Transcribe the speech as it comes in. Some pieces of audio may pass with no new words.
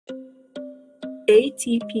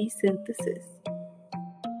ATP synthesis.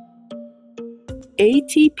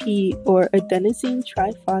 ATP, or adenosine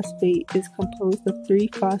triphosphate, is composed of 3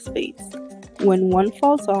 phosphates. When one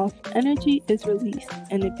falls off, energy is released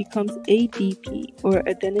and it becomes ADP, or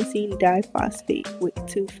adenosine diphosphate, with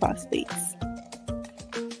 2 phosphates.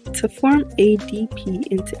 To form ADP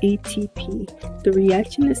into ATP, the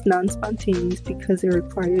reaction is non-spontaneous because it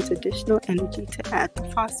requires additional energy to add the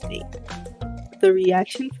phosphate. The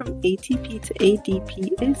reaction from ATP to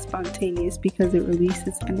ADP is spontaneous because it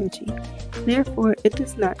releases energy. Therefore, it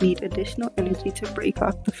does not need additional energy to break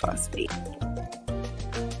off the phosphate.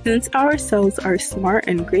 Since our cells are smart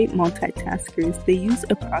and great multitaskers, they use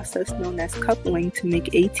a process known as coupling to make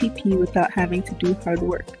ATP without having to do hard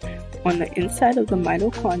work. On the inside of the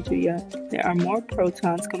mitochondria, there are more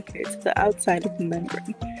protons compared to the outside of the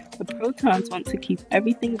membrane. The protons want to keep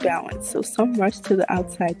everything balanced, so some rush to the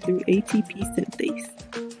outside through ATP synthase.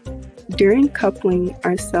 During coupling,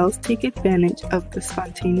 our cells take advantage of the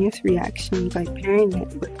spontaneous reaction by pairing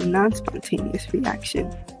it with the non-spontaneous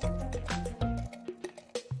reaction.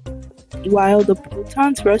 While the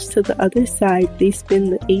protons rush to the other side, they spin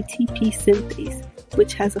the ATP synthase,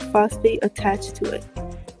 which has a phosphate attached to it.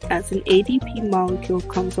 As an ADP molecule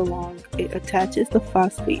comes along, it attaches the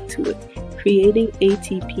phosphate to it, creating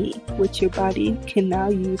ATP, which your body can now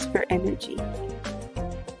use for energy.